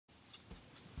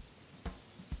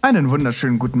Einen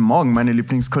wunderschönen guten Morgen, meine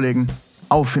Lieblingskollegen.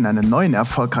 Auf in einen neuen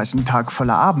erfolgreichen Tag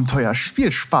voller Abenteuer,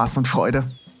 Spiel, Spaß und Freude.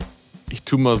 Ich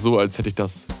tu mal so, als hätte ich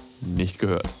das nicht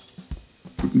gehört.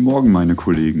 Guten Morgen, meine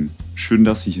Kollegen. Schön,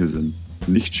 dass Sie hier sind.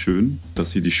 Nicht schön,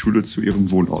 dass Sie die Schule zu Ihrem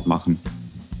Wohnort machen.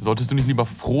 Solltest du nicht lieber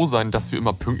froh sein, dass wir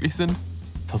immer pünktlich sind?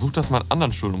 Versuch das mal an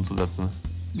anderen Schulen umzusetzen.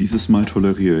 Dieses Mal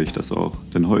toleriere ich das auch,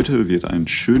 denn heute wird ein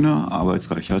schöner,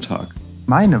 arbeitsreicher Tag.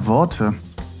 Meine Worte.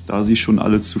 Da Sie schon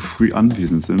alle zu früh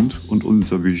anwesend sind und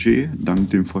unser Budget dank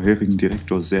dem vorherigen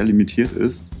Direktor sehr limitiert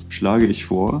ist, schlage ich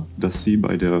vor, dass Sie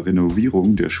bei der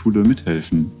Renovierung der Schule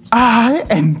mithelfen. Ah,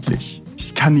 endlich!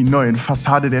 Ich kann die neue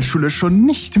Fassade der Schule schon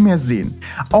nicht mehr sehen.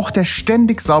 Auch der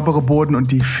ständig saubere Boden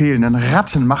und die fehlenden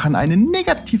Ratten machen einen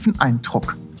negativen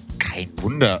Eindruck. Kein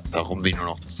Wunder, warum wir nur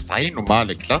noch 2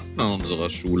 normale Klassen an unserer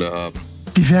Schule haben.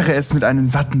 Wie wäre es mit einem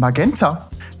satten Magenta?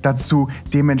 Dazu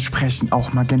dementsprechend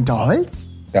auch Magenta-Holz?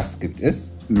 Das gibt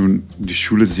es. Nun, die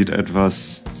Schule sieht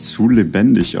etwas zu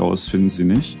lebendig aus, finden Sie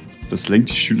nicht? Das lenkt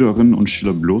die Schülerinnen und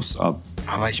Schüler bloß ab.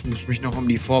 Aber ich muss mich noch um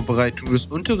die Vorbereitung des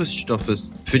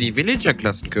Unterrichtsstoffes für die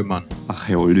Villager-Klassen kümmern. Ach,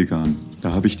 Herr Uldegan,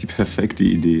 da habe ich die perfekte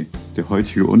Idee. Der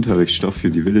heutige Unterrichtsstoff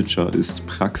für die Villager ist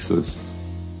Praxis.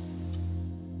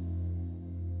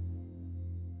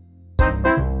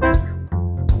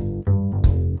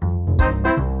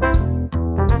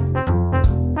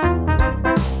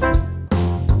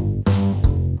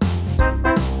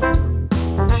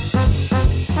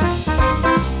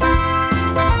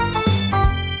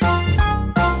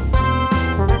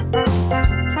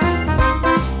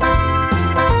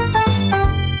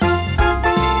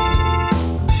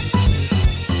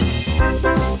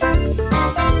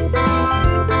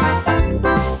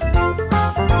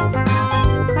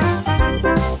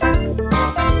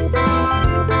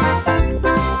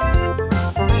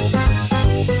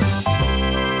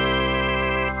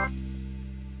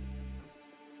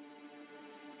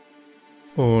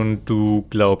 Und du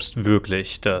glaubst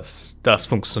wirklich, dass das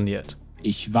funktioniert?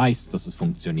 Ich weiß, dass es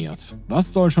funktioniert.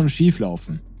 Was soll schon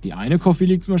schieflaufen? Die eine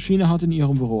Coffeelix-Maschine hat in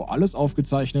ihrem Büro alles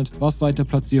aufgezeichnet, was seit der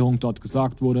Platzierung dort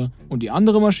gesagt wurde. Und die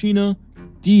andere Maschine,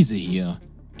 diese hier,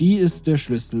 die ist der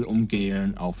Schlüssel, um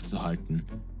Galen aufzuhalten.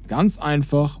 Ganz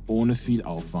einfach, ohne viel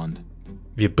Aufwand.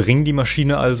 Wir bringen die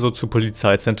Maschine also zur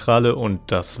Polizeizentrale und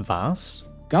das war's?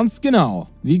 Ganz genau.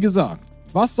 Wie gesagt,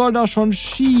 was soll da schon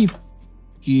schief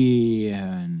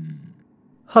gehen?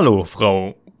 Hallo,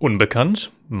 Frau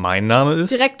Unbekannt. Mein Name ist...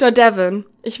 Direktor Devin.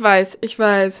 Ich weiß.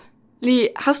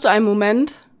 Lee, hast du einen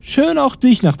Moment? Schön auch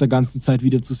dich nach der ganzen Zeit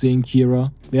wiederzusehen,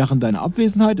 Kira. Während deiner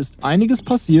Abwesenheit ist einiges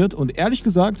passiert und ehrlich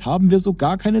gesagt haben wir so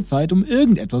gar keine Zeit, um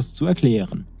irgendetwas zu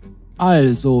erklären.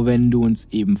 Also, wenn du uns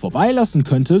eben vorbeilassen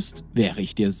könntest, wäre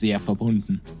ich dir sehr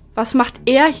verbunden. Was macht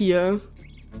er hier?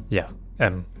 Ja,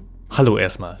 hallo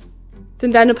erstmal.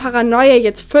 Sind deine Paranoia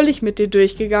jetzt völlig mit dir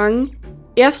durchgegangen?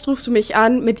 Erst rufst du mich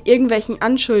an mit irgendwelchen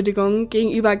Anschuldigungen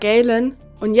gegenüber Galen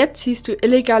und jetzt ziehst du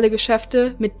illegale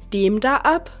Geschäfte mit dem da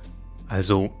ab?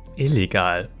 Also,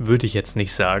 illegal würde ich jetzt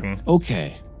nicht sagen.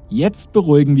 Okay, jetzt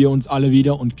beruhigen wir uns alle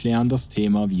wieder und klären das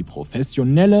Thema wie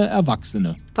professionelle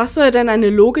Erwachsene. Was soll denn eine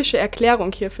logische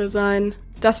Erklärung hierfür sein?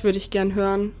 Das würde ich gern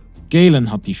hören.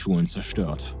 Galen hat die Schulen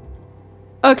zerstört.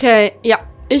 Okay, ja,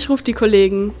 ich rufe die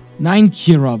Kollegen. Nein,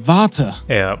 Kira, warte!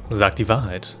 Er sagt die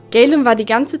Wahrheit. Galen war die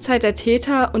ganze Zeit der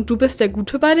Täter und du bist der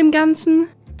Gute bei dem Ganzen?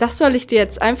 Das soll ich dir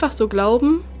jetzt einfach so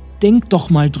glauben? Denk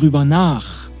doch mal drüber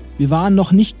nach. Wir waren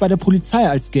noch nicht bei der Polizei,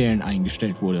 als Galen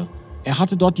eingestellt wurde. Er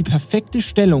hatte dort die perfekte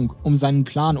Stellung, um seinen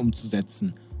Plan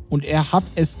umzusetzen. Und er hat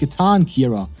es getan,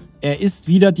 Kira. Er ist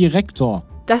wieder Direktor.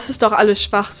 Das ist doch alles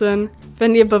Schwachsinn.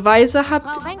 Wenn ihr Beweise habt...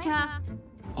 Frau Wenker!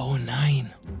 Oh nein.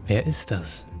 Wer ist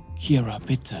das? Kira,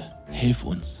 bitte, hilf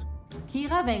uns.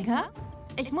 Kira Wenker?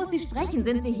 Ich muss Sie sprechen.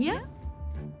 Sind Sie hier?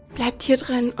 Bleibt hier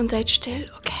drin und seid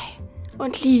still, okay?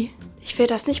 Und Lee, ich will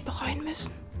das nicht bereuen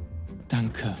müssen.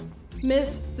 Danke.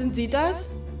 Miss, sind Sie das?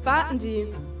 Warten Sie.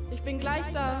 Ich bin gleich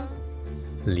da.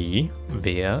 Lee,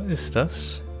 wer ist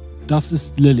das? Das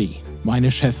ist Lily,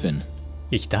 meine Chefin.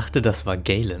 Ich dachte, das war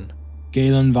Galen.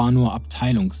 Galen war nur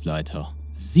Abteilungsleiter.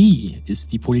 Sie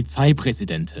ist die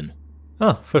Polizeipräsidentin.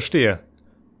 Ah, verstehe.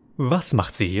 Was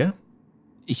macht sie hier?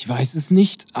 Ich weiß es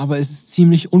nicht, aber es ist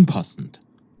ziemlich unpassend.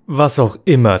 Was auch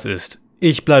immer es ist.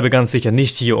 Ich bleibe ganz sicher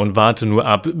nicht hier und warte nur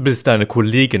ab, bis deine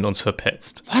Kollegin uns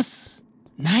verpetzt. Was?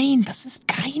 Nein, das ist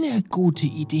keine gute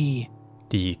Idee.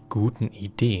 Die guten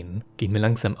Ideen gehen mir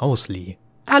langsam aus, Lee.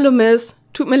 Hallo Miss,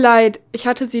 tut mir leid, ich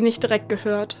hatte Sie nicht direkt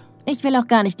gehört. Ich will auch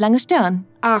gar nicht lange stören.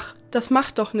 Ach, das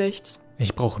macht doch nichts.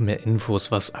 Ich brauche mehr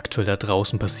Infos, was aktuell da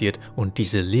draußen passiert und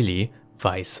diese Lilly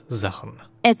weiß Sachen.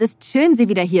 Es ist schön, Sie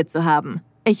wieder hier zu haben.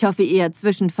 Ich hoffe, Ihr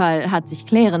Zwischenfall hat sich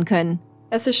klären können.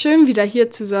 Es ist schön, wieder hier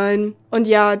zu sein. Und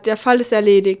ja, der Fall ist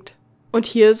erledigt. Und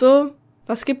hier so?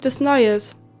 Was gibt es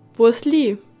Neues? Wo ist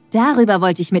Lee? Darüber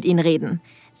wollte ich mit Ihnen reden.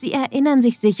 Sie erinnern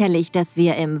sich sicherlich, dass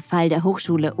wir im Fall der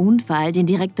Hochschule Unfall den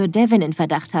Direktor Devin in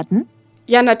Verdacht hatten?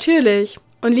 Ja, natürlich.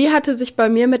 Und Lee hatte sich bei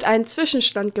mir mit einem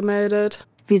Zwischenstand gemeldet.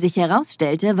 Wie sich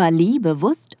herausstellte, war Lee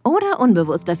bewusst oder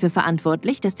unbewusst dafür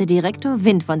verantwortlich, dass der Direktor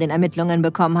Wind von den Ermittlungen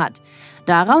bekommen hat.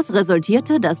 Daraus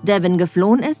resultierte, dass Devin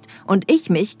geflohen ist und ich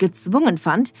mich gezwungen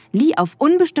fand, Lee auf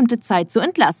unbestimmte Zeit zu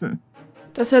entlassen.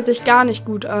 Das hört sich gar nicht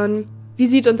gut an. Wie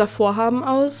sieht unser Vorhaben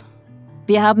aus?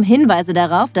 Wir haben Hinweise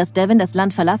darauf, dass Devin das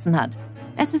Land verlassen hat.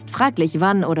 Es ist fraglich,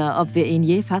 wann oder ob wir ihn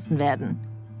je fassen werden.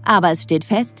 Aber es steht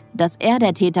fest, dass er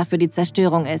der Täter für die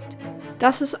Zerstörung ist.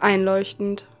 Das ist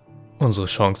einleuchtend. Unsere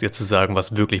Chance, ihr zu sagen,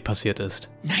 was wirklich passiert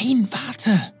ist. Nein,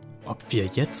 warte! Ob wir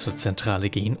jetzt zur Zentrale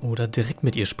gehen oder direkt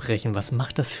mit ihr sprechen, was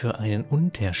macht das für einen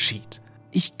Unterschied?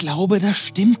 Ich glaube, da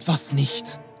stimmt was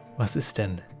nicht. Was ist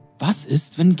denn? Was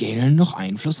ist, wenn Galen noch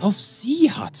Einfluss auf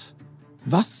sie hat?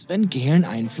 Was, wenn Galen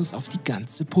Einfluss auf die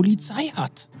ganze Polizei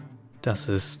hat? Das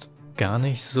ist gar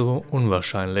nicht so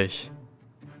unwahrscheinlich.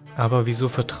 Aber wieso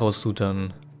vertraust du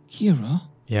dann? Kira?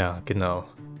 Ja, genau.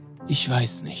 Ich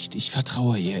weiß nicht, ich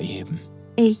vertraue ihr eben.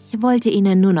 Ich wollte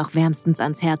Ihnen nur noch wärmstens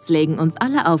ans Herz legen, uns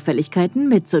alle Auffälligkeiten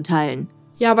mitzuteilen.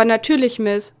 Ja, aber natürlich,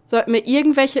 Miss. Sollten mir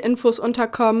irgendwelche Infos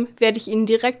unterkommen, werde ich Ihnen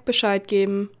direkt Bescheid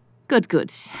geben.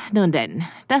 Gut. Nun denn,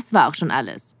 das war auch schon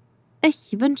alles.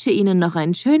 Ich wünsche Ihnen noch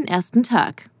einen schönen ersten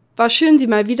Tag. War schön, Sie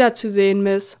mal wiederzusehen,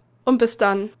 Miss. Und bis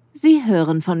dann. Sie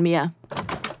hören von mir.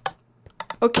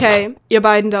 Okay, ihr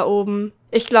beiden da oben.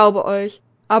 Ich glaube euch.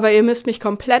 Aber ihr müsst mich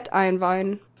komplett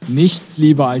einweihen. Nichts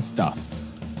lieber als das.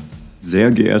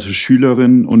 Sehr geehrte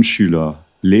Schülerinnen und Schüler,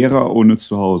 Lehrer ohne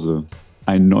Zuhause.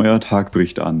 Ein neuer Tag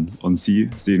bricht an und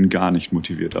Sie sehen gar nicht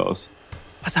motiviert aus.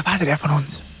 Was erwartet er von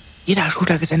uns? Jeder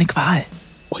Schultag ist eine Qual.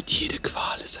 Und jede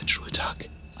Qual ist ein Schultag.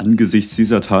 Angesichts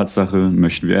dieser Tatsache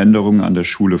möchten wir Änderungen an der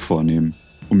Schule vornehmen,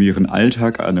 um Ihren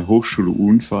Alltag an der Hochschule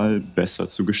Unfall besser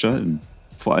zu gestalten.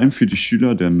 Vor allem für die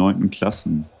Schüler der 9.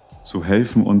 Klassen. So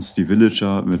helfen uns die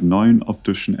Villager mit neuen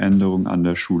optischen Änderungen an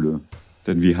der Schule.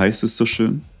 Denn wie heißt es so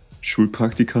schön?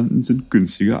 Schulpraktikanten sind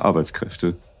günstige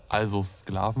Arbeitskräfte. Also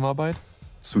Sklavenarbeit?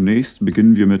 Zunächst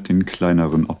beginnen wir mit den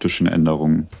kleineren optischen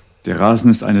Änderungen. Der Rasen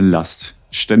ist eine Last.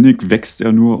 Ständig wächst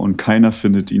er nur und keiner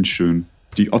findet ihn schön.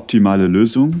 Die optimale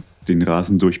Lösung? Den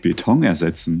Rasen durch Beton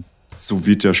ersetzen. So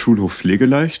wird der Schulhof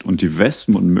pflegeleicht und die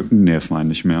Wespen und Mücken nerven einen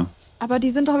nicht mehr. Aber die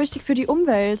sind doch wichtig für die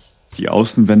Umwelt. Die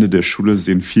Außenwände der Schule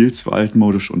sehen viel zu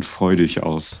altmodisch und freudig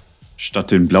aus.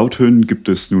 Statt den Blautönen gibt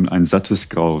es nun ein sattes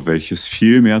Grau, welches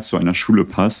viel mehr zu einer Schule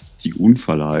passt, die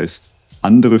Unfall heißt.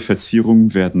 Andere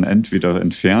Verzierungen werden entweder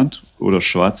entfernt oder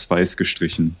schwarz-weiß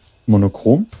gestrichen.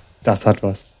 Monochrom? Das hat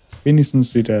was.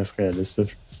 Wenigstens sieht er es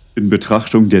realistisch. In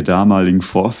Betrachtung der damaligen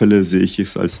Vorfälle sehe ich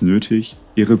es als nötig,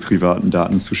 Ihre privaten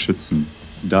Daten zu schützen.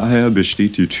 Daher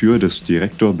besteht die Tür des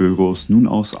Direktorbüros nun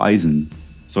aus Eisen.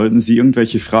 Sollten Sie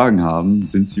irgendwelche Fragen haben,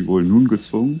 sind Sie wohl nun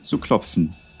gezwungen zu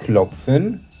klopfen.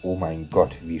 Klopfen? Oh mein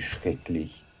Gott, wie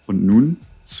schrecklich. Und nun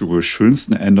zur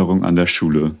schönsten Änderung an der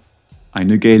Schule.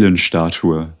 Eine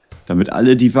Galen-Statue, damit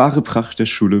alle die wahre Pracht der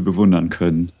Schule bewundern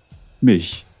können.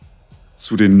 Mich.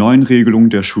 Zu den neuen Regelungen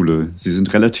der Schule. Sie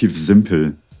sind relativ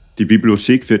simpel. Die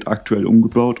Bibliothek wird aktuell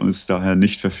umgebaut und ist daher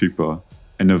nicht verfügbar.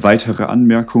 Eine weitere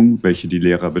Anmerkung, welche die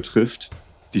Lehrer betrifft.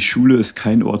 Die Schule ist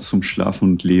kein Ort zum Schlafen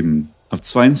und Leben. Ab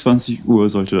 22 Uhr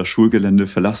sollte das Schulgelände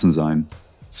verlassen sein.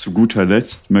 Zu guter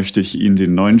Letzt möchte ich Ihnen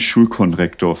den neuen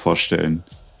Schulkonrektor vorstellen.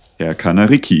 Herr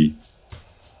Kanariki.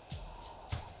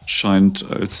 Scheint,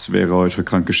 als wäre er heute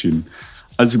krankgeschrieben.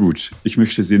 Also gut, ich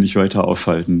möchte Sie nicht weiter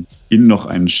aufhalten. Ihnen noch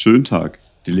einen schönen Tag.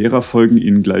 Die Lehrer folgen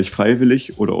Ihnen gleich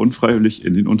freiwillig oder unfreiwillig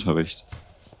in den Unterricht.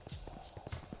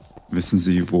 Wissen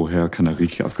Sie, wo Herr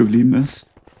Kanariki abgeblieben ist?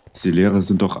 Sie Lehrer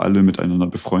sind doch alle miteinander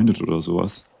befreundet oder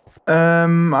sowas.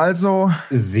 Also...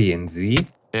 Sehen Sie?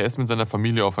 Er ist mit seiner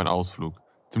Familie auf einen Ausflug.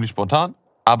 Ziemlich spontan,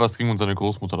 aber es ging um seine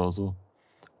Großmutter oder so.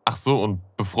 Ach so, und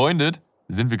befreundet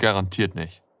sind wir garantiert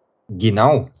nicht.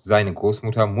 Genau, seine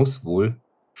Großmutter muss wohl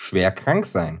schwer krank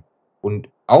sein. Und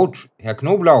ouch, Herr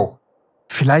Knoblauch.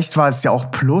 Vielleicht war es ja auch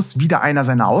Plus wieder einer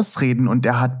seiner Ausreden und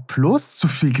er hat Plus zu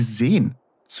viel gesehen.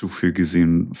 Zu viel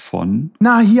gesehen von?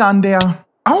 Na, hier an der...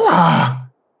 Aua!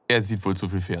 Er sieht wohl zu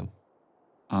viel fern.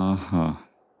 Aha.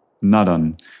 Na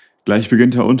dann, gleich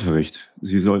beginnt der Unterricht.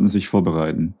 Sie sollten sich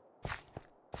vorbereiten.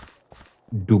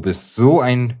 Du bist so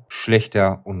ein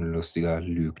schlechter, unlustiger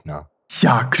Lügner.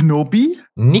 Ja, Knobi?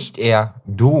 Nicht er,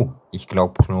 du. Ich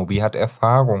glaube, Knobi hat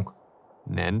Erfahrung.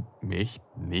 Nennt mich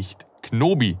nicht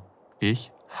Knobi.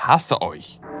 Ich hasse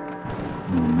euch.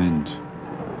 Moment.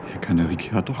 Herr Kanariki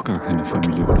hat doch gar keine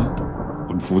Familie, oder?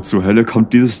 Und wo zur Hölle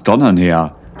kommt dieses Donnern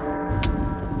her?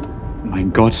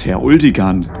 Mein Gott, Herr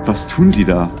Uldegan, was tun Sie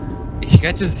da? Ich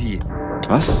rette sie.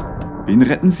 Was? Wen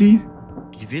retten Sie?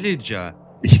 Die Villager.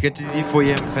 Ich rette sie vor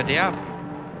ihrem Verderben.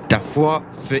 Davor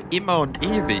für immer und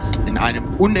ewig in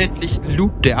einem unendlichen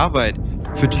Loop der Arbeit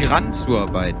für Tyrannen zu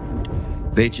arbeiten,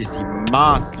 welche sie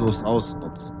maßlos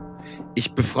ausnutzen.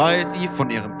 Ich befreie sie von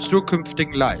ihrem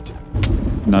zukünftigen Leid.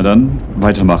 Na dann,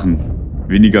 weitermachen.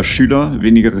 Weniger Schüler,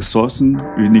 weniger Ressourcen,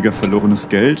 weniger verlorenes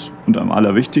Geld und am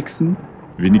allerwichtigsten,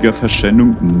 weniger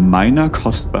Verschwendung meiner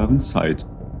kostbaren Zeit.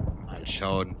 Mal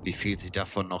schauen, wie viel sie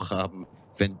davon noch haben,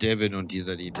 wenn Devin und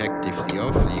dieser Detective sie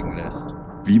auffliegen lässt.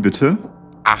 Wie bitte?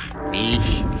 Ach,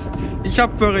 nichts. Ich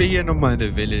opfere hier nur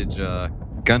meine Villager.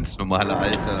 Ganz normaler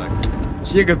Alltag.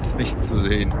 Hier gibt's nichts zu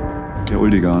sehen. Herr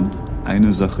Uldegan,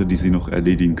 eine Sache, die Sie noch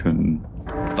erledigen könnten.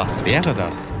 Was wäre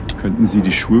das? Könnten Sie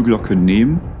die Schulglocke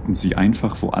nehmen und sie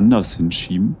einfach woanders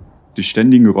hinschieben? Die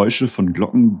ständigen Geräusche von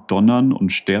Glocken, Donnern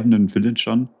und sterbenden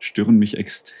Villagern stören mich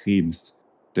extremst.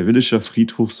 Der Villager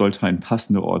Friedhof sollte ein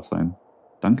passender Ort sein.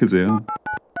 Danke sehr.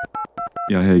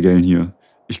 Ja, Herr Galen hier.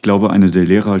 Ich glaube, eine der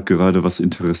Lehrer hat gerade was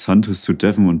Interessantes zu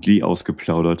Devin und Lee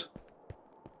ausgeplaudert.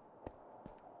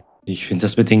 Ich finde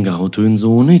das mit den Grautönen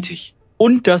so unnötig.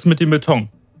 Und das mit dem Beton.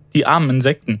 Die armen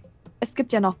Insekten. Es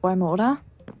gibt ja noch Bäume, oder?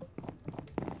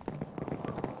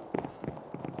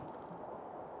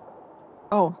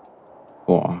 Oh.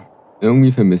 Boah,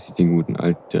 irgendwie vermisse ich den guten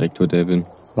alten Direktor Devin.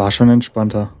 War schon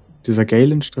entspannter. Dieser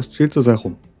Galen stresst viel zu sehr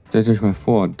rum. Stellt euch mal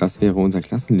vor, das wäre unser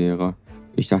Klassenlehrer.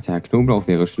 Ich dachte, Herr Knoblauch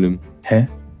wäre schlimm. Hä?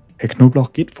 Herr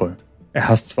Knoblauch geht voll. Er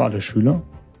hasst zwar alle Schüler,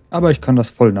 aber ich kann das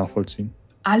voll nachvollziehen.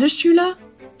 Alle Schüler?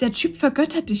 Der Typ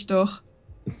vergöttert dich doch.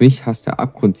 Mich hasst er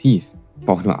abgrundtief.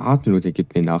 Braucht nur atmen und er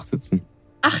gibt mir nachsitzen.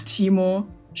 Ach, Timo,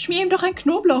 schmier ihm doch ein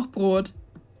Knoblauchbrot.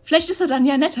 Vielleicht ist er dann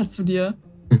ja netter zu dir.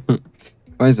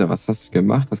 Cryser, was hast du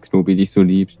gemacht, dass Knobi dich so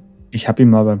liebt? Ich habe ihm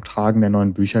mal beim Tragen der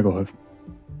neuen Bücher geholfen.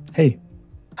 Hey,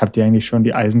 habt ihr eigentlich schon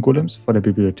die Eisengolems vor der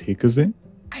Bibliothek gesehen?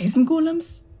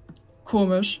 Eisengolems?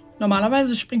 Komisch.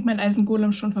 Normalerweise springt mein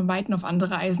Eisengolem schon von Weitem auf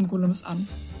andere Eisengolems an.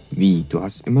 Wie, du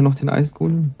hast immer noch den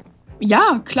Eisengolem?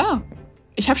 Ja, klar.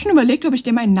 Ich habe schon überlegt, ob ich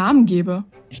dem einen Namen gebe.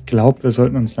 Ich glaube, wir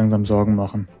sollten uns langsam Sorgen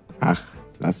machen. Ach,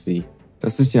 lass sie.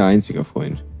 Das ist ihr einziger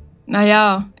Freund.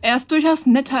 Naja, er ist durchaus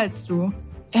netter als du.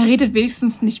 Er redet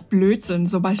wenigstens nicht Blödsinn,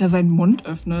 sobald er seinen Mund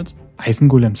öffnet.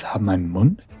 Eisengolems haben einen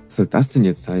Mund? Was soll das denn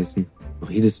jetzt heißen? Du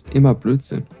redest immer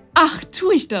Blödsinn. Ach,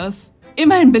 tu ich das?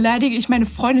 Immerhin beleidige ich meine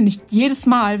Freunde nicht jedes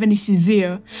Mal, wenn ich sie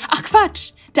sehe. Ach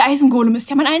Quatsch, der Eisengolem ist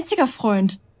ja mein einziger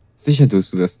Freund. Sicher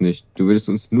tust du das nicht. Du würdest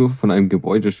uns nur von einem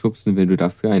Gebäude schubsen, wenn du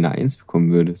dafür eine 1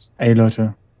 bekommen würdest. Ey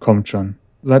Leute, kommt schon.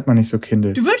 Seid mal nicht so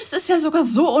kindisch. Du würdest es ja sogar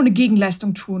so ohne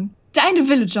Gegenleistung tun. Der eine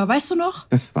Villager, weißt du noch?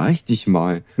 Das war ich dich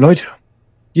mal. Leute,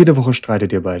 jede Woche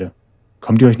streitet ihr beide.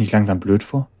 Kommt ihr euch nicht langsam blöd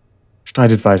vor?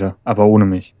 Streitet weiter, aber ohne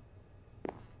mich.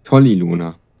 Toll,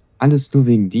 Ilona. Alles nur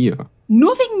wegen dir.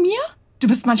 Nur wegen mir? Du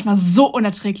bist manchmal so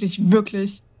unerträglich,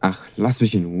 wirklich. Ach, lass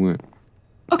mich in Ruhe.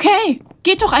 Okay,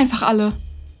 geht doch einfach alle.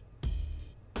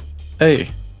 Ey,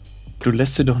 du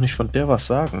lässt dir doch nicht von der was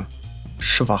sagen.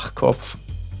 Schwachkopf.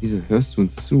 Wieso hörst du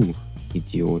uns zu,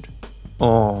 Idiot?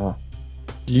 Oh,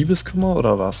 Liebeskummer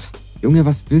oder was? Junge,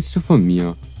 was willst du von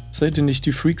mir? Seid ihr nicht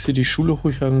die Freaks, die die Schule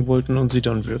hochjagen wollten und sie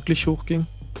dann wirklich hochging?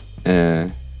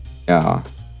 Ja.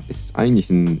 Ist eigentlich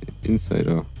ein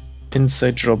Insider.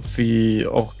 Inside-Job wie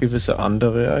auch gewisse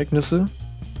andere Ereignisse?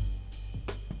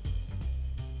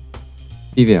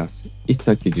 Wie wär's? Ich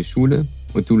zeig dir die Schule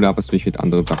und du laberst mich mit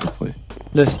anderen Sachen voll.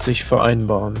 Lässt sich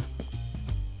vereinbaren.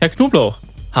 Herr Knoblauch,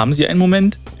 haben Sie einen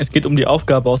Moment? Es geht um die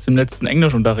Aufgabe aus dem letzten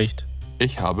Englischunterricht.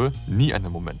 Ich habe nie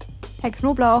einen Moment. Herr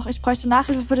Knoblauch, ich bräuchte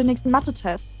Nachhilfe für den nächsten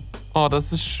Mathe-Test. Oh,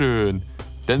 das ist schön.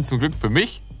 Denn zum Glück für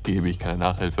mich gebe ich keine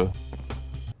Nachhilfe.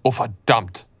 Oh,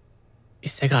 verdammt.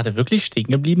 Ist er gerade wirklich stehen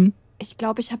geblieben? Ich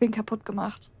glaube, ich habe ihn kaputt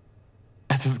gemacht.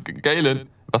 Es ist Galen.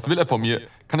 Was will er von mir?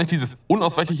 Kann ich dieses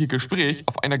unausweichliche Gespräch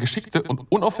auf eine geschickte und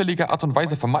unauffällige Art und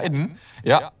Weise vermeiden?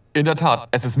 Ja, in der Tat.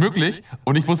 Es ist möglich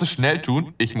und ich muss es schnell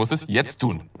tun. Ich muss es jetzt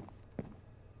tun.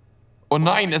 Oh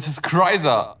nein, es ist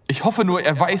Cryser. Ich hoffe nur,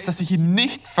 er weiß, dass ich ihn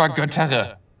nicht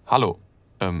vergöttere. Hallo.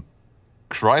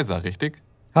 Cryser, richtig?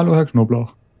 Hallo, Herr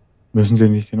Knoblauch. Müssen Sie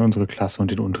nicht in unsere Klasse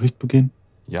und den Unterricht beginnen?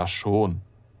 Ja, schon.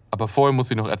 Aber vorher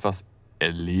muss ich noch etwas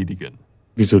erledigen.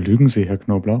 Wieso lügen Sie, Herr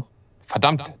Knoblauch?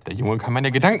 Verdammt, der Junge kann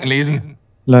meine Gedanken lesen.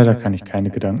 Leider kann ich keine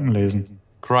Gedanken lesen.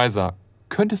 Cryser,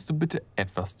 könntest du bitte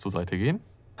etwas zur Seite gehen?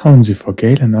 Hauen Sie vor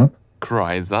Galen ab?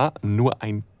 Cryser, nur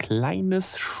ein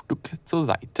kleines Stück zur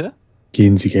Seite.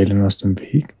 Gehen Sie Galen aus dem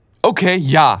Weg? Okay,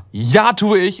 ja. Ja,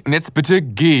 tue ich. Und jetzt bitte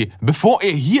geh, bevor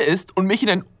er hier ist und mich in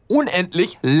ein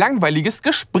unendlich langweiliges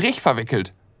Gespräch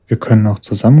verwickelt. Wir können auch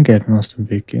zusammen Gelten aus dem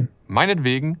Weg gehen.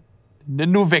 Meinetwegen,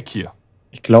 nur weg hier.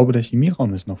 Ich glaube, der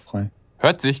Chemieraum ist noch frei.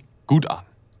 Hört sich gut an.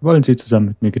 Wollen Sie zusammen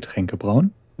mit mir Getränke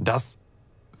brauen? Das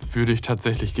würde ich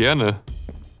tatsächlich gerne.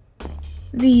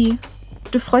 Wie?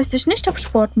 Du freust dich nicht auf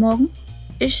Sport morgen?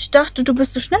 Ich dachte, du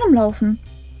bist so schnell im Laufen.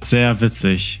 Sehr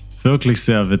witzig. Wirklich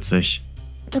sehr witzig.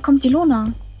 Da kommt die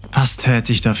Lona. Was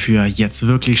täte ich dafür, jetzt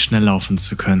wirklich schnell laufen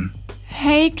zu können?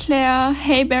 Hey Claire,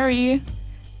 hey Barry.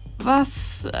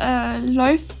 Was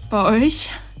läuft bei euch?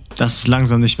 Das ist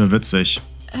langsam nicht mehr witzig.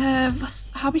 Was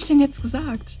habe ich denn jetzt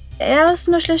gesagt? Er ist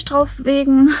nur schlecht drauf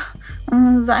wegen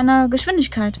seiner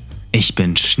Geschwindigkeit. Ich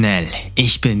bin schnell.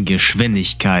 Ich bin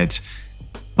Geschwindigkeit.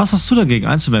 Was hast du dagegen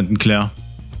einzuwenden, Claire?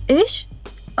 Ich?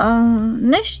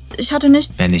 Nichts. Ich hatte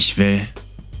nichts. Wenn ich will,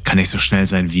 kann ich so schnell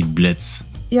sein wie ein Blitz.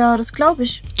 Ja, das glaube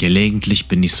ich. Gelegentlich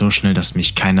bin ich so schnell, dass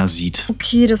mich keiner sieht.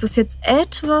 Okay, das ist jetzt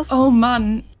etwas... Oh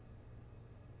Mann.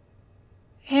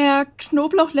 Herr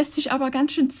Knoblauch lässt sich aber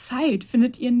ganz schön Zeit,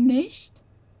 findet ihr nicht?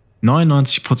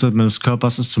 99% meines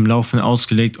Körpers ist zum Laufen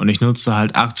ausgelegt und ich nutze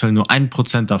halt aktuell nur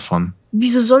 1% davon.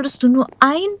 Wieso solltest du nur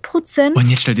 1%? Und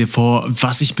jetzt stell dir vor,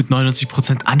 was ich mit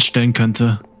 99% anstellen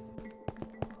könnte.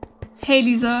 Hey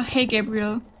Lisa, hey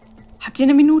Gabriel. Habt ihr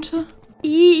eine Minute?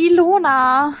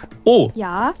 Ilona. Oh,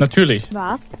 Ja? natürlich.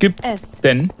 Was? Gibt es.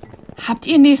 Denn? Habt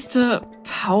ihr nächste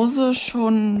Pause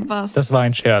schon was? Das war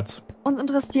ein Scherz. Uns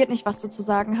interessiert nicht, was du zu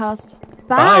sagen hast.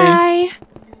 Bye. Bye.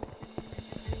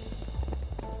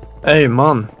 Ey,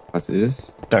 Mann. Was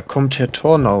ist? Da kommt Herr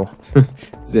Tornau.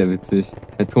 Sehr witzig.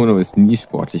 Herr Tornau ist nie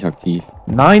sportlich aktiv.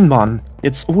 Nein, Mann.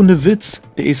 Jetzt ohne Witz.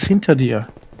 Der ist hinter dir.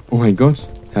 Oh mein Gott,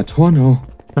 Herr Tornau.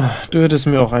 Du hättest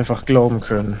mir auch einfach glauben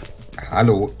können.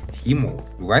 Hallo, Timo.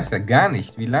 Du weißt ja gar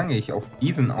nicht, wie lange ich auf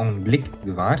diesen Augenblick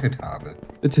gewartet habe.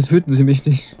 Bitte töten Sie mich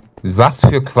nicht. Was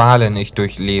für Qualen ich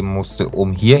durchleben musste,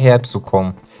 um hierher zu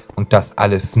kommen. Und das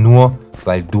alles nur,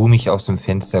 weil du mich aus dem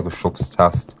Fenster geschubst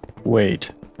hast.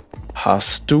 Wait.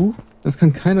 Hast du? Das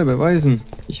kann keiner beweisen.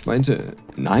 Ich meinte,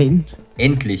 nein.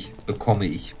 Endlich bekomme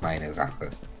ich meine Rache.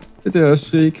 Bitte, Herr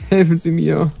Schräg, helfen Sie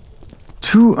mir.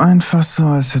 Tu einfach so,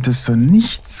 als hättest du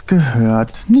nichts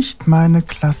gehört. Nicht meine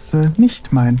Klasse,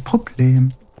 nicht mein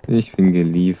Problem. Ich bin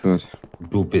geliefert.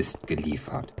 Du bist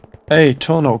geliefert. Ey,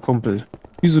 Tornau, Kumpel.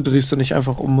 Wieso drehst du nicht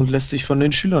einfach um und lässt dich von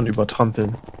den Schülern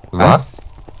übertrampeln? Was?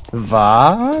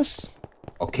 Was?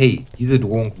 Okay, diese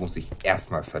Drohung muss ich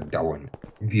erstmal verdauen.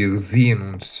 Wir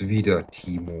sehen uns wieder,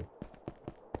 Timo.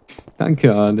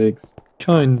 Danke, Alex.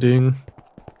 Kein Ding.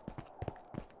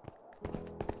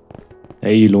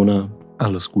 Hey, Ilona.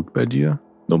 Alles gut bei dir?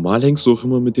 Normal hängst du auch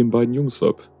immer mit den beiden Jungs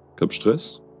ab. Gab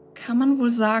Stress? Kann man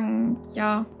wohl sagen,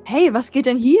 ja. Hey, was geht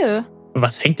denn hier?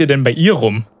 Was hängt ihr denn bei ihr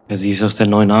rum? Ja, sie ist aus der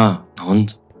 9a.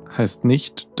 Und? Heißt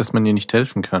nicht, dass man ihr nicht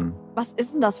helfen kann. Was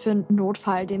ist denn das für ein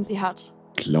Notfall, den sie hat?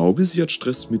 Glaube, sie hat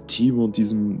Stress mit Timo und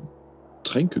diesem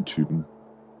Tränketypen.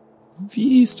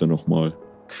 Wie hieß der nochmal?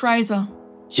 Cryser.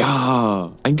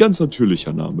 Ja, ein ganz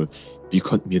natürlicher Name. Wie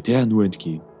konnte mir der nur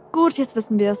entgehen? Gut, jetzt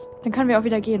wissen wir es. Dann können wir auch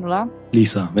wieder gehen, oder?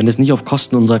 Lisa, wenn es nicht auf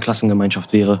Kosten unserer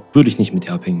Klassengemeinschaft wäre, würde ich nicht mit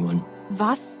dir abhängen wollen.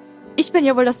 Was? Ich bin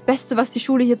ja wohl das Beste, was die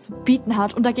Schule hier zu bieten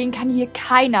hat, und dagegen kann hier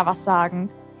keiner was sagen.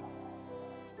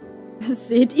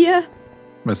 Seht ihr?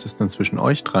 Was ist denn zwischen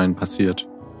euch dreien passiert?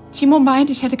 Timo meint,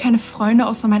 ich hätte keine Freunde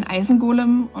außer mein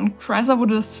Eisengolem und Cryser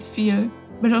wurde das zu viel.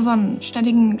 Mit unseren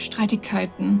ständigen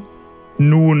Streitigkeiten.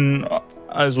 Nun,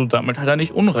 also damit hat er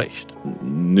nicht Unrecht.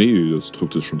 Nee, das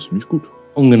trifft es schon ziemlich gut.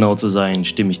 Um genau zu sein,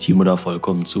 stimme ich Timo da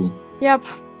vollkommen zu. Jap,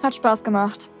 hat Spaß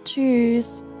gemacht.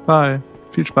 Tschüss. Bye.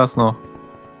 Viel Spaß noch.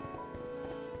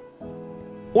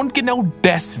 Und genau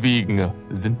deswegen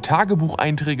sind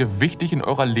Tagebucheinträge wichtig in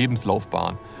eurer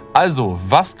Lebenslaufbahn. Also,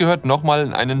 was gehört nochmal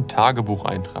in einen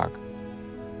Tagebucheintrag?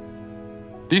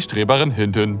 Die Streberin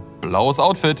hinten, blaues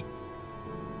Outfit.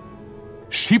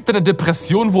 Schieb deine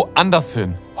Depression woanders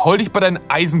hin. Hol dich bei deinen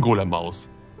Eisengolem aus.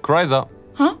 Cryser.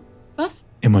 Hä? Was?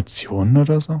 Emotionen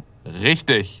oder so?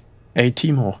 Richtig. Ey,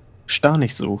 Timo, starr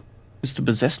nicht so. Bist du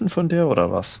besessen von der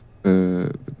oder was?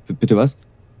 Bitte was?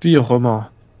 Wie auch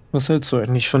immer. Was hältst du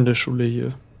eigentlich von der Schule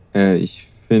hier? Ich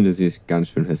finde, sie ist ganz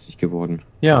schön hässlich geworden.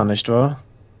 Ja, nicht wahr?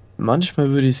 Manchmal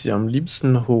würde ich sie am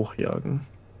liebsten hochjagen.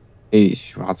 Ey,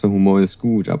 schwarzer Humor ist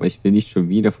gut, aber ich will nicht schon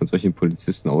wieder von solchen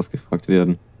Polizisten ausgefragt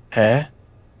werden. Hä?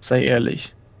 Sei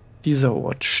ehrlich. Dieser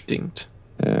Ort stinkt.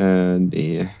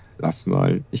 Nee. Lass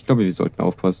mal. Ich glaube, wir sollten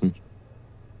aufpassen.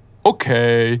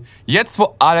 Okay, jetzt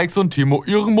wo Alex und Timo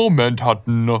ihren Moment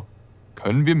hatten,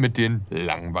 können wir mit dem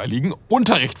langweiligen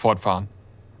Unterricht fortfahren.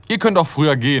 Ihr könnt auch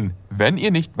früher gehen, wenn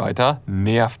ihr nicht weiter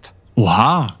nervt.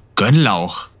 Oha,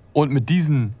 Knoblauch. Und mit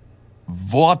diesen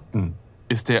Worten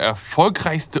ist der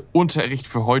erfolgreichste Unterricht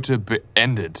für heute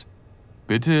beendet.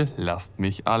 Bitte lasst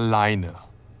mich alleine.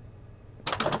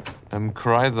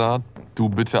 Cryser, du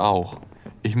bitte auch.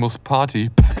 Ich muss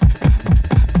Party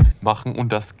machen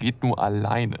und das geht nur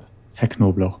alleine. Herr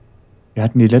Knoblauch, wir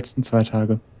hatten die letzten 2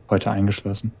 Tage, heute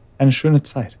eingeschlossen, eine schöne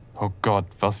Zeit. Oh Gott,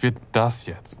 was wird das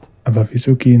jetzt? Aber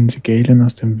wieso gehen Sie Galen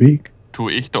aus dem Weg? Tu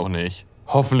ich doch nicht.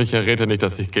 Hoffentlich errät er nicht,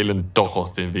 dass ich Galen doch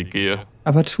aus dem Weg gehe.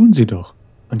 Aber tun Sie doch.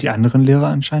 Und die anderen Lehrer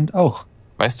anscheinend auch.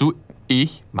 Weißt du,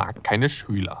 ich mag keine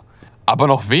Schüler. Aber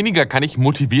noch weniger kann ich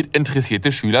motiviert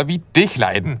interessierte Schüler wie dich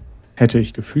leiden. Hätte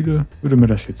ich Gefühle, würde mir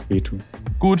das jetzt wehtun.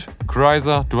 Gut,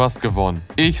 Cryser, du hast gewonnen.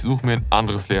 Ich suche mir ein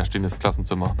anderes leerstehendes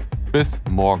Klassenzimmer. Bis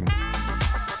morgen.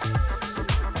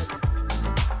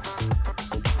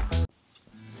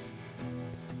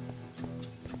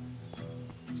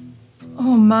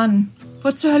 Oh Mann,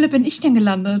 wo zur Hölle bin ich denn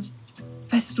gelandet?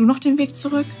 Weißt du noch den Weg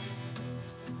zurück?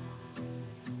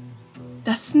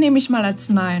 Das nehme ich mal als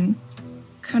Nein.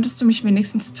 Könntest du mich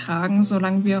wenigstens tragen,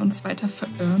 solange wir uns weiter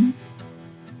verirren?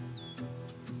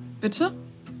 Bitte?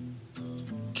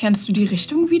 Kennst du die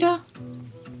Richtung wieder?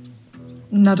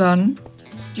 Na dann,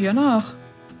 dir nach.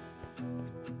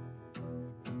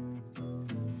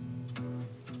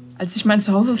 Als ich mein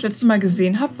Zuhause das letzte Mal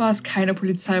gesehen habe, war es keine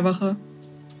Polizeiwache.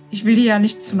 Ich will dir ja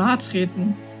nicht zu nahe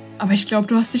treten, aber ich glaube,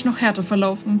 du hast dich noch härter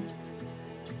verlaufen.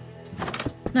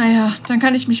 Naja, dann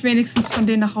kann ich mich wenigstens von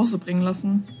denen nach Hause bringen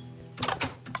lassen.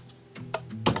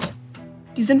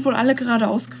 Die sind wohl alle gerade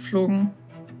ausgeflogen.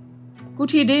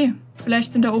 Gute Idee.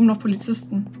 Vielleicht sind da oben noch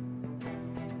Polizisten.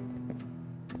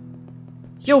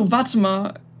 Jo, warte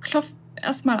mal. Klopf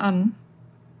erst mal an.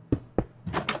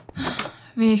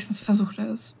 Wenigstens versucht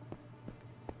er es.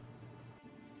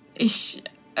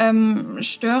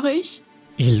 Störe ich?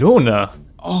 Ilona!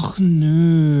 Och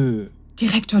nö.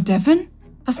 Direktor Devin?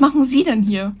 Was machen Sie denn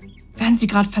hier? Werden Sie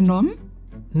gerade vernommen?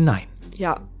 Nein.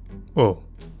 Ja. Oh,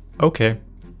 okay.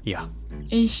 Ja.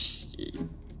 Ich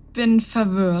bin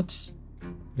verwirrt.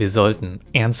 Wir sollten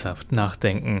ernsthaft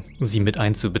nachdenken, sie mit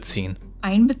einzubeziehen.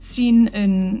 Einbeziehen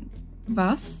in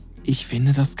was? Ich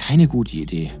finde das keine gute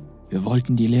Idee. Wir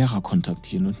wollten die Lehrer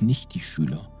kontaktieren und nicht die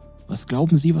Schüler. Was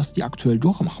glauben Sie, was die aktuell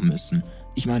durchmachen müssen?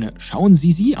 Ich meine, schauen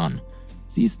Sie sie an.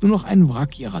 Sie ist nur noch ein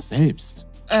Wrack ihrer selbst.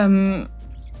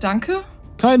 Danke?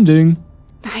 Kein Ding.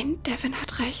 Nein, Devin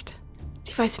hat recht.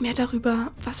 Sie weiß mehr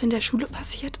darüber, was in der Schule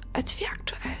passiert, als wir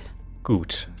aktuell.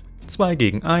 Gut. 2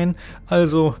 gegen 1,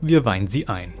 also wir weihen sie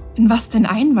ein. In was denn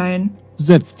einweihen?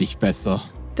 Setz dich besser.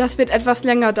 Das wird etwas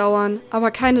länger dauern, aber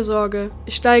keine Sorge.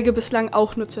 Ich steige bislang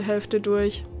auch nur zur Hälfte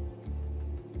durch.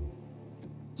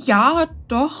 Ja,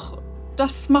 doch.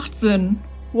 Das macht Sinn.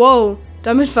 Wow,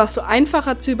 damit warst du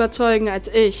einfacher zu überzeugen als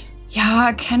ich.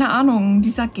 Ja, keine Ahnung.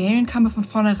 Dieser Galen kam mir von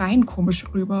vornherein komisch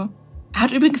rüber. Er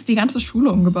hat übrigens die ganze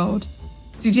Schule umgebaut.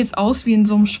 Sieht jetzt aus wie in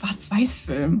so einem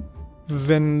Schwarz-Weiß-Film.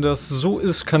 Wenn das so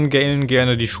ist, kann Galen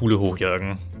gerne die Schule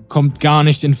hochjagen. Kommt gar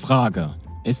nicht in Frage.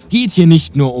 Es geht hier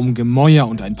nicht nur um Gemäuer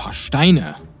und ein paar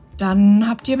Steine. Dann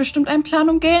habt ihr bestimmt einen Plan,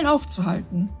 um Galen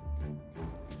aufzuhalten.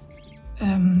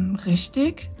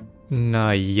 Richtig?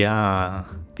 Naja.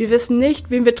 Wir wissen nicht,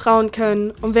 wem wir trauen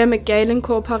können und wer mit Galen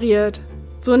kooperiert.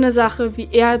 So eine Sache, wie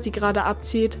er sie gerade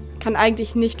abzieht, kann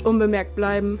eigentlich nicht unbemerkt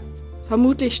bleiben.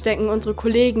 Vermutlich stecken unsere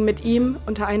Kollegen mit ihm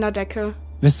unter einer Decke.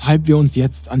 Weshalb wir uns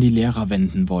jetzt an die Lehrer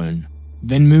wenden wollen.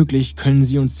 Wenn möglich, können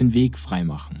sie uns den Weg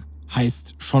freimachen.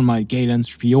 Heißt, schon mal Galens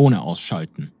Spione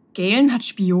ausschalten. Galen hat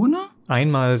Spione?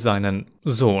 Einmal seinen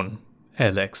Sohn,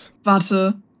 Alex.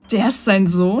 Warte, der ist sein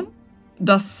Sohn?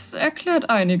 Das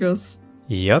erklärt einiges.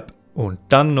 Yep, und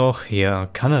dann noch Herr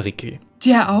Kanariki.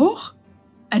 Der auch?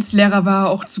 Als Lehrer war er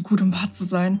auch zu gut, um wahr zu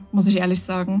sein, muss ich ehrlich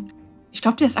sagen. Ich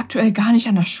glaube, der ist aktuell gar nicht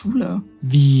an der Schule.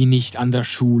 Wie nicht an der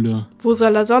Schule? Wo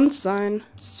soll er sonst sein?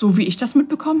 So wie ich das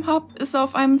mitbekommen habe, ist er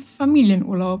auf einem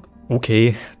Familienurlaub.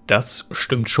 Okay, das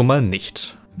stimmt schon mal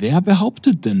nicht. Wer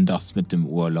behauptet denn das mit dem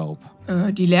Urlaub?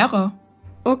 Die Lehrer.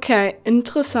 Okay,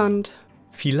 interessant.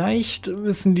 Vielleicht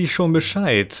wissen die schon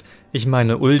Bescheid. Ich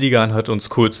meine, Uldegan hat uns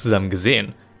kurz zusammen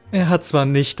gesehen. Er hat zwar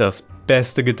nicht das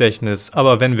beste Gedächtnis,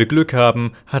 aber wenn wir Glück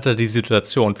haben, hat er die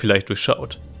Situation vielleicht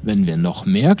durchschaut. Wenn wir noch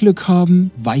mehr Glück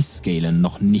haben, weiß Galen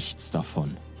noch nichts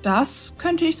davon. Das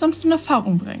könnte ich sonst in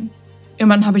Erfahrung bringen.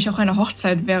 Immerhin habe ich auch eine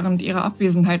Hochzeit während ihrer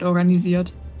Abwesenheit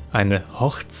organisiert. Eine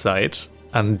Hochzeit?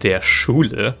 An der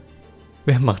Schule?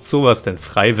 Wer macht sowas denn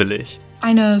freiwillig?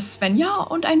 Eine Svenja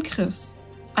und ein Chris.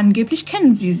 Angeblich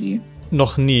kennen sie.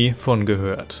 Noch nie von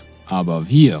gehört. Aber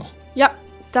wir? Ja,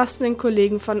 das sind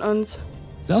Kollegen von uns.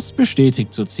 Das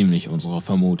bestätigt so ziemlich unsere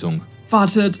Vermutung.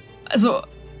 Wartet, also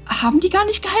haben die gar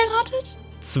nicht geheiratet?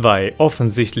 2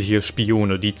 offensichtliche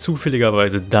Spione, die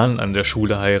zufälligerweise dann an der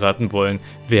Schule heiraten wollen,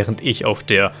 während ich auf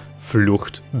der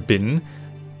Flucht bin?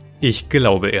 Ich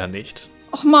glaube eher nicht.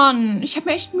 Och Mann, ich habe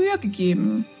mir echt Mühe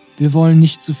gegeben. Wir wollen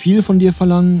nicht zu viel von dir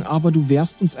verlangen, aber du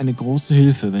wärst uns eine große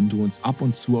Hilfe, wenn du uns ab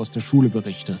und zu aus der Schule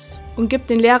berichtest. Und gib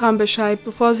den Lehrern Bescheid,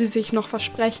 bevor sie sich noch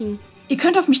versprechen. Ihr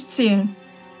könnt auf mich zählen.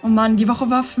 Oh Mann, die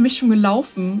Woche war für mich schon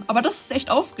gelaufen, aber das ist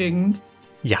echt aufregend.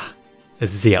 Ja,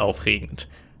 sehr aufregend.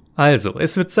 Also,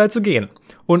 es wird Zeit zu gehen.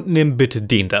 Und nimm bitte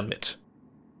den da mit.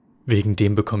 Wegen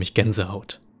dem bekomme ich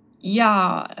Gänsehaut.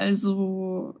 Ja,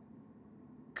 also...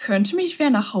 Könnte mich wer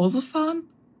nach Hause fahren?